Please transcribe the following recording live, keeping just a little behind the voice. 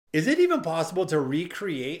Is it even possible to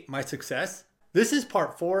recreate my success? This is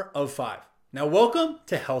part 4 of 5. Now, welcome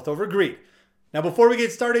to Health Over Greed. Now, before we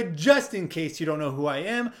get started, just in case you don't know who I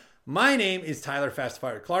am, my name is Tyler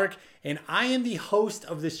Fastfire Clark, and I am the host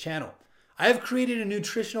of this channel. I have created a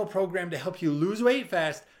nutritional program to help you lose weight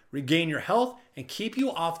fast, regain your health, and keep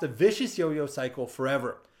you off the vicious yo-yo cycle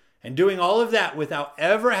forever. And doing all of that without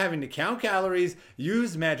ever having to count calories,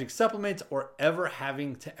 use magic supplements, or ever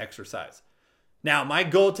having to exercise. Now, my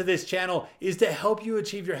goal to this channel is to help you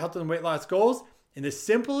achieve your health and weight loss goals in the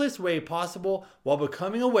simplest way possible while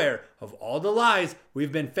becoming aware of all the lies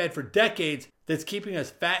we've been fed for decades that's keeping us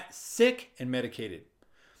fat, sick, and medicated.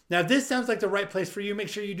 Now, if this sounds like the right place for you, make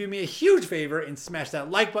sure you do me a huge favor and smash that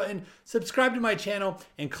like button, subscribe to my channel,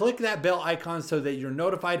 and click that bell icon so that you're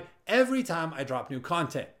notified every time I drop new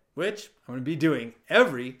content, which I'm going to be doing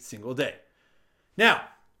every single day. Now,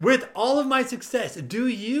 with all of my success, do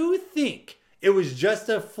you think it was just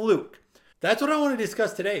a fluke? That's what I want to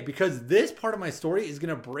discuss today, because this part of my story is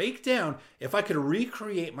going to break down if I could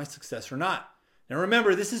recreate my success or not. Now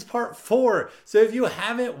remember, this is part 4, so if you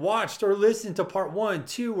haven't watched or listened to part 1,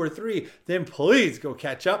 2, or 3, then please go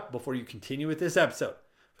catch up before you continue with this episode.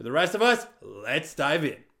 For the rest of us, let's dive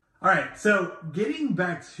in. All right, so getting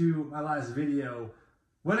back to my last video,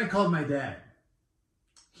 when I called my dad,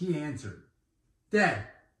 he answered, "Dad,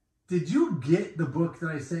 did you get the book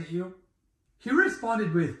that I sent you?" He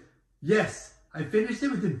responded with, "Yes, I finished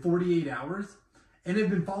it within 48 hours and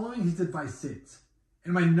have been following his advice since.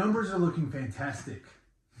 And my numbers are looking fantastic."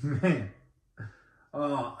 Man,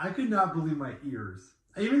 I could not believe my ears.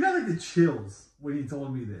 I even got like the chills when he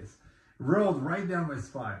told me this. It rolled right down my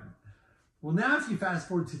spine. Well, now if you fast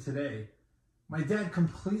forward to today, my dad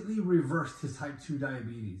completely reversed his type 2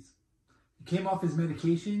 diabetes. He came off his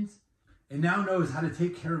medications and now knows how to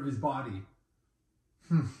take care of his body.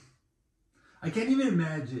 I can't even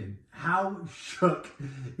imagine how shook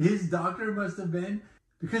his doctor must have been,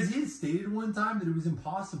 because he had stated one time that it was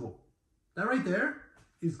impossible. That right there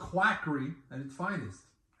is quackery at its finest.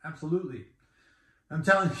 Absolutely. I'm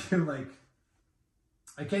telling you,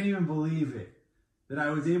 I can't even believe it that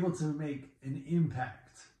I was able to make an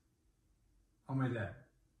impact on my dad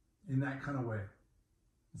in that kind of way.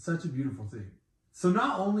 It's such a beautiful thing. So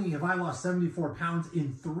not only have I lost 74 pounds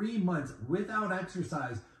in 3 months without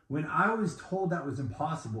exercise, when I was told that was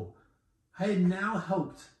impossible, I had now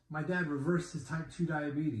helped my dad reverse his type 2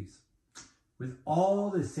 diabetes with all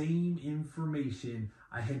the same information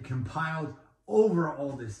I had compiled over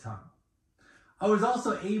all this time. I was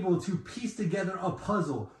also able to piece together a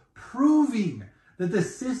puzzle proving that the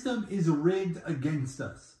system is rigged against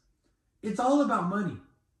us. It's all about money,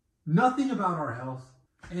 nothing about our health.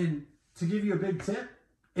 And to give you a big tip,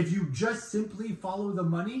 if you just simply follow the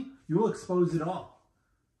money, you'll expose it all.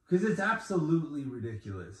 Because it's absolutely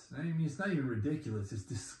ridiculous. I mean, it's not even ridiculous, it's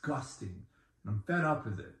disgusting. And I'm fed up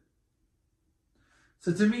with it.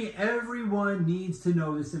 So to me, everyone needs to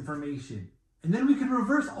know this information. And then we can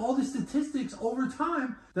reverse all the statistics over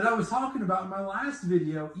time that I was talking about in my last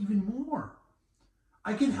video even more.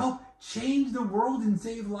 I can help change the world and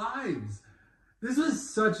save lives. This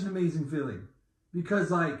was such an amazing feeling. Because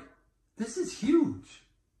this is huge.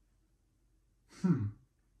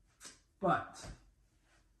 But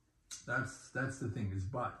that's the thing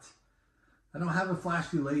but I don't have a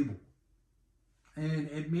flashy label. And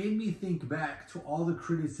it made me think back to all the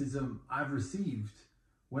criticism I've received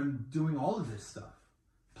when doing all of this stuff.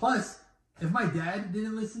 Plus, if my dad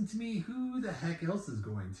didn't listen to me, who the heck else is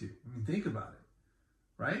going to? I mean, think about it,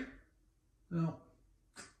 right? Well,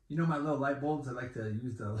 you know my little light bulbs, I like to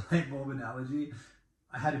use the light bulb analogy.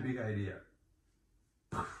 I had a big idea.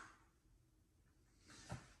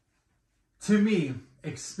 To me,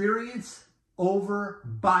 experience over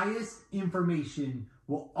biased information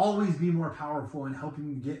will always be more powerful in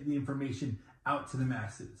helping get the information out to the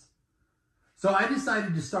masses. So I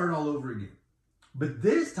decided to start all over again. But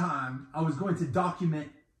this time, I was going to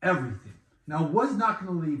document everything. Now, I was not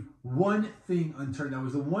going to leave one thing unturned. That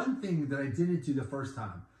was the one thing that I didn't do the first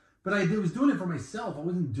time. But I was doing it for myself. I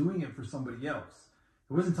wasn't doing it for somebody else.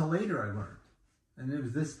 It wasn't until later I learned. And it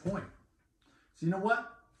was this point. So you know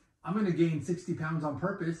what? I'm going to gain 60 pounds on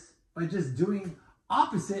purpose by just doing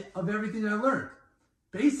opposite of everything I learned.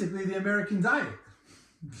 Basically, the American diet.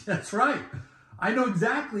 That's right. I know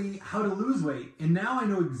exactly how to lose weight, and now I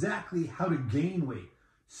know exactly how to gain weight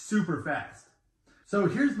super fast. So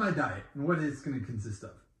here's my diet and what it's going to consist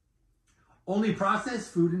of. Only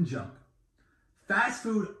processed food and junk. Fast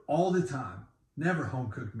food all the time. Never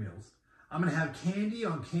home-cooked meals. I'm going to have candy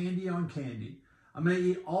on candy on candy. I'm going to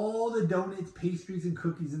eat all the donuts, pastries, and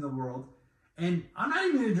cookies in the world. And I'm not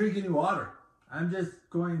even going to drink any water. I'm just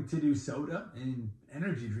going to do soda and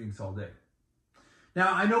energy drinks all day.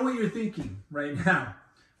 Now, I know what you're thinking right now.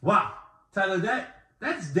 Wow, Tyler,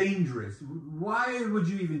 that's dangerous. Why would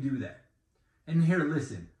you even do that? And here,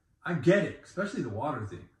 listen, I get it, especially the water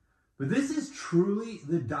thing. But this is truly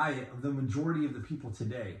the diet of the majority of the people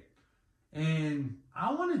today. And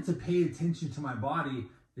I wanted to pay attention to my body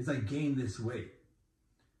as I gained this weight.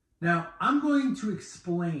 Now, I'm going to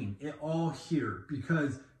explain it all here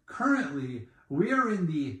because currently we are in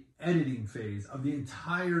the editing phase of the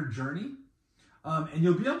entire journey. And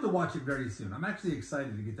you'll be able to watch it very soon. I'm actually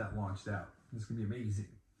excited to get that launched out. It's going to be amazing.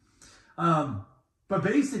 But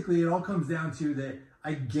basically, it all comes down to that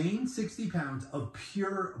I gained 60 pounds of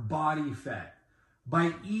pure body fat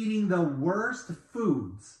by eating the worst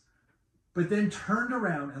foods, but then turned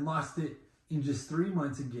around and lost it in just 3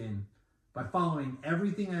 months again by following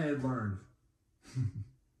everything I had learned.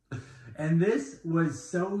 And this was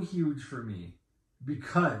so huge for me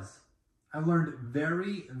because I learned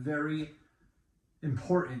very, very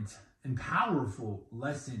important and powerful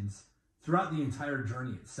lessons throughout the entire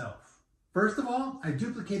journey itself. First of all, I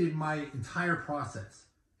duplicated my entire process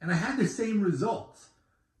and I had the same results,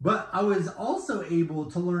 but I was also able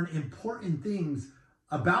to learn important things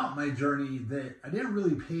about my journey that I didn't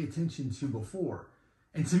really pay attention to before.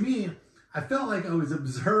 And to me, I felt like I was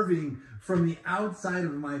observing from the outside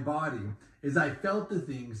of my body as I felt the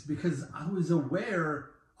things because I was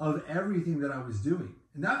aware of everything that I was doing.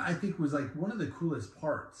 And that I think was like one of the coolest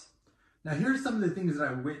parts. Now here's some of the things that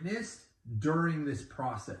I witnessed during this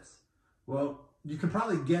process. Well, you can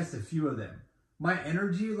probably guess a few of them. My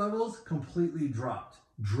energy levels completely dropped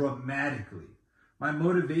dramatically. My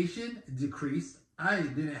motivation decreased. I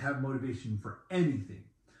didn't have motivation for anything.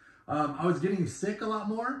 I was getting sick a lot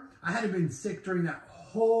more. I hadn't been sick during that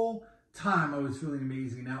whole time I was feeling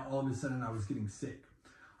amazing. Now all of a sudden I was getting sick.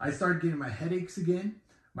 I started getting my headaches again,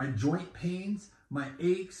 my joint pains, my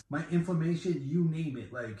aches, my inflammation, you name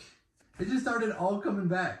it. Like, it just started all coming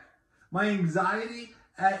back. My anxiety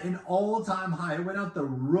at an all-time high. It went out the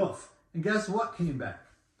roof. And guess what came back?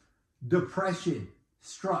 Depression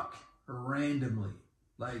struck randomly.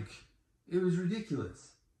 Like, it was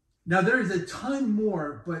ridiculous. Now, there is a ton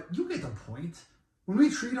more, but you get the point. When we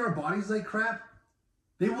treat our bodies like crap,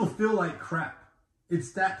 they will feel like crap.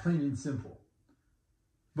 It's that plain and simple.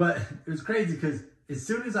 But it was crazy because as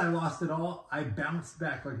soon as I lost it all, I bounced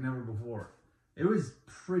back like never before. It was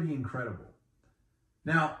pretty incredible.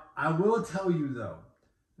 Now, I will tell you though,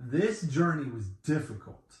 this journey was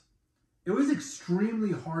difficult. It was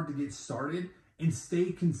extremely hard to get started and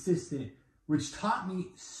stay consistent, which taught me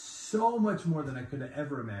so much more than I could have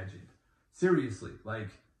ever imagined. Seriously, like,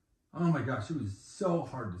 oh my gosh, it was so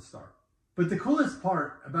hard to start. But the coolest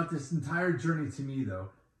part about this entire journey to me though,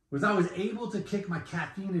 was I was able to kick my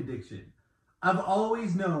caffeine addiction. I've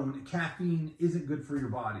always known caffeine isn't good for your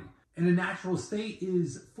body. And a natural state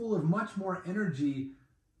is full of much more energy,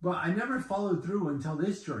 but I never followed through until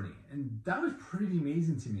this journey. And that was pretty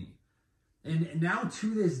amazing to me. And now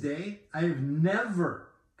to this day, I have never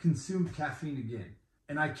consumed caffeine again.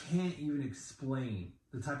 And I can't even explain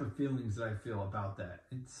the type of feelings that I feel about that.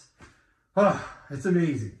 It's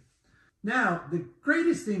amazing. Now, the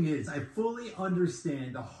greatest thing is I fully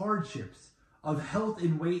understand the hardships of health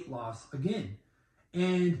and weight loss again,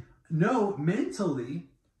 and know mentally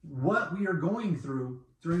what we are going through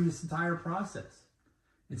during this entire process.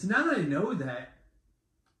 And so now that I know that,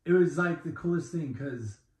 it was like the coolest thing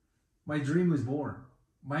because my dream was born.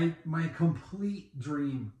 My complete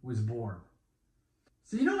dream was born.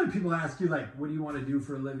 So you know when people ask you like, what do you want to do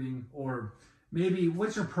for a living? Or maybe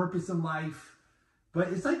what's your purpose in life? But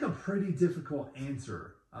it's like a pretty difficult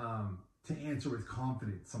answer to answer with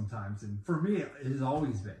confidence sometimes. And for me, it has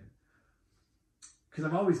always been. Because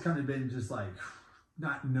I've always kind of been just like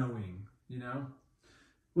not knowing, you know?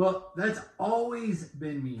 Well, that's always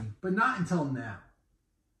been me, but not until now.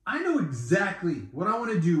 I know exactly what I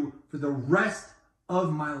want to do for the rest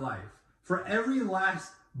of my life. For every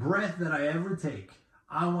last breath that I ever take,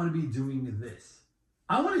 I want to be doing this.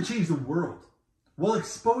 I want to change the world while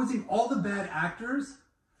exposing all the bad actors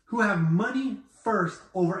who have money first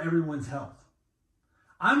over everyone's health.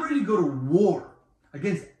 I'm ready to go to war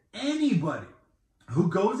against anybody who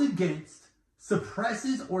goes against,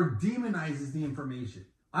 suppresses, or demonizes the information.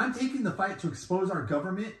 I'm taking the fight to expose our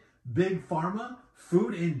government, big pharma,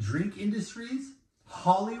 food and drink industries,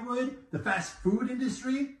 Hollywood, the fast food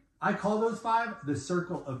industry. I call those 5 the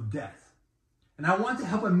circle of death. And I want to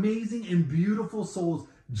help amazing and beautiful souls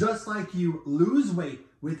just like you lose weight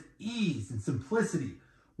with ease and simplicity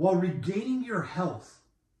while regaining your health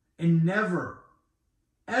and never,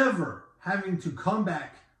 ever having to come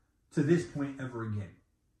back to this point ever again.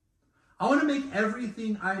 I want to make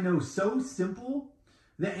everything I know so simple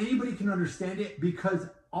that anybody can understand it, because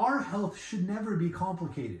our health should never be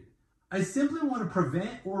complicated. I simply want to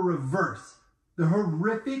prevent or reverse the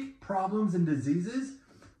horrific problems and diseases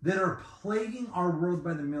that are plaguing our world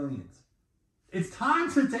by the millions. It's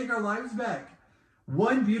time to take our lives back,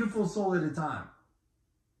 one beautiful soul at a time.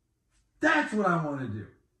 That's what I want to do.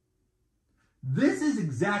 This is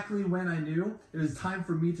exactly when I knew it was time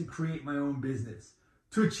for me to create my own business,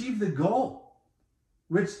 to achieve the goal,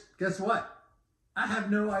 which, guess what? I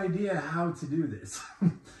have no idea how to do this.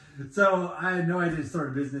 So I had no idea to start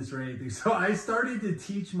a business or anything. So I started to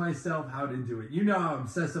teach myself how to do it. You know how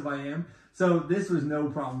obsessive I am. So this was no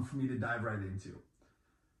problem for me to dive right into.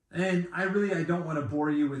 And I don't want to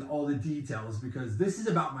bore you with all the details, because this is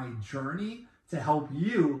about my journey to help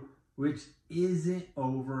you, which isn't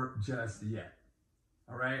over just yet.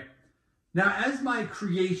 All right. Now, as my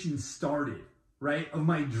creation started, right, of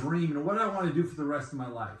my dream and what I want to do for the rest of my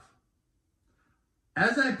life,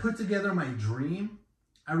 as I put together my dream,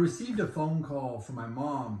 I received a phone call from my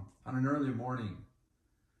mom on an early morning.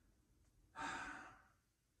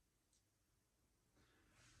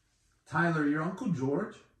 Tyler, your Uncle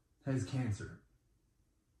George has cancer.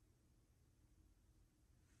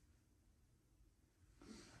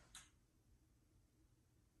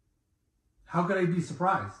 How could I be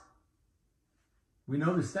surprised? We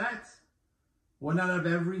know the stats. 1 out of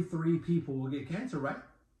every 3 people will get cancer, right?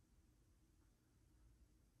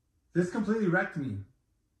 This completely wrecked me.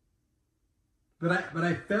 But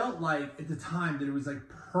I felt like at the time that it was like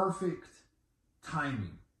perfect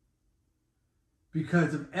timing,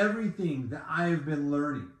 because of everything that I have been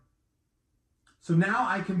learning. So now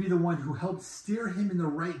I can be the one who helps steer him in the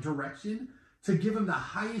right direction to give him the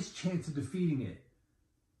highest chance of defeating it.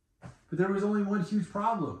 But there was only one huge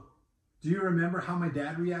problem. Do you remember how my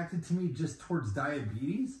dad reacted to me just towards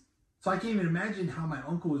diabetes? So I can't even imagine how my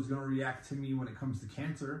uncle is going to react to me when it comes to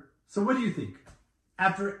cancer. So what do you think?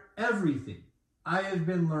 After everything I have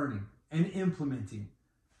been learning and implementing,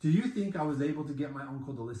 do you think I was able to get my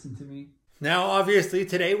uncle to listen to me? Now, obviously,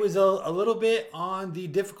 today was a little bit on the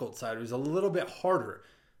difficult side. It was a little bit harder,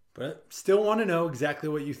 but still want to know exactly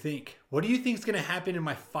what you think. What do you think is going to happen in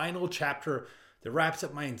my final chapter that wraps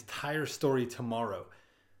up my entire story tomorrow?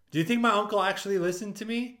 Do you think my uncle actually listened to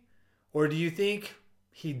me? Or do you think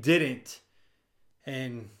he didn't?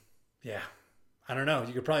 And yeah, I don't know.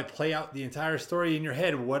 You could probably play out the entire story in your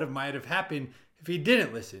head. What might have happened if he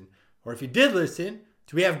didn't listen? Or if he did listen,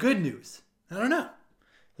 do we have good news? I don't know.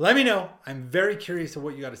 Let me know. I'm very curious of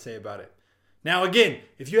what you got to say about it. Now, again,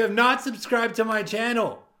 if you have not subscribed to my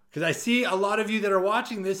channel, because I see a lot of you that are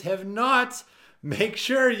watching this have not, make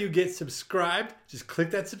sure you get subscribed. Just click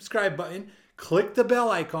that subscribe button. Click the bell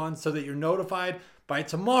icon so that you're notified by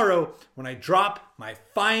tomorrow when I drop my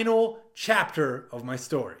final chapter of my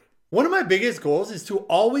story. One of my biggest goals is to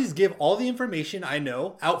always give all the information I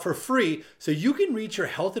know out for free so you can reach your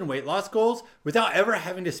health and weight loss goals without ever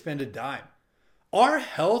having to spend a dime. Our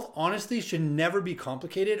health, honestly, should never be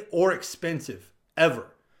complicated or expensive, ever.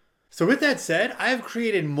 So with that said, I have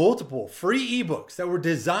created multiple free ebooks that were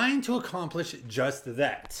designed to accomplish just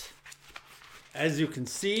that. As you can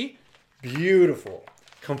see, beautiful,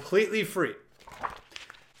 completely free.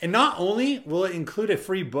 And not only will it include a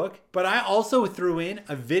free book, but I also threw in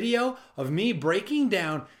a video of me breaking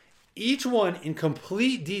down each one in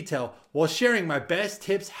complete detail while sharing my best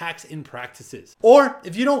tips, hacks, and practices. Or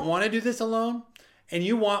if you don't want to do this alone and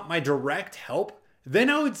you want my direct help, then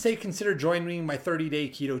I would say consider joining my 30-day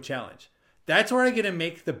keto challenge. That's where I get to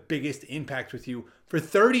make the biggest impact with you for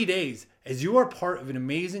 30 days as you are part of an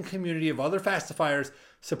amazing community of other fastifiers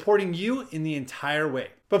supporting you in the entire way.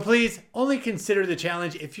 But please only consider the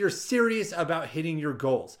challenge if you're serious about hitting your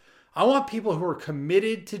goals. I want people who are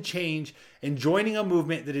committed to change and joining a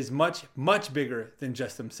movement that is much, much bigger than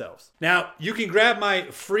just themselves. Now, you can grab my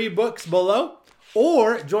free books below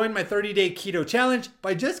or join my 30-day keto challenge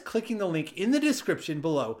by just clicking the link in the description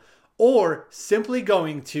below or simply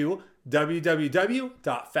going to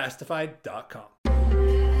www.fastified.com.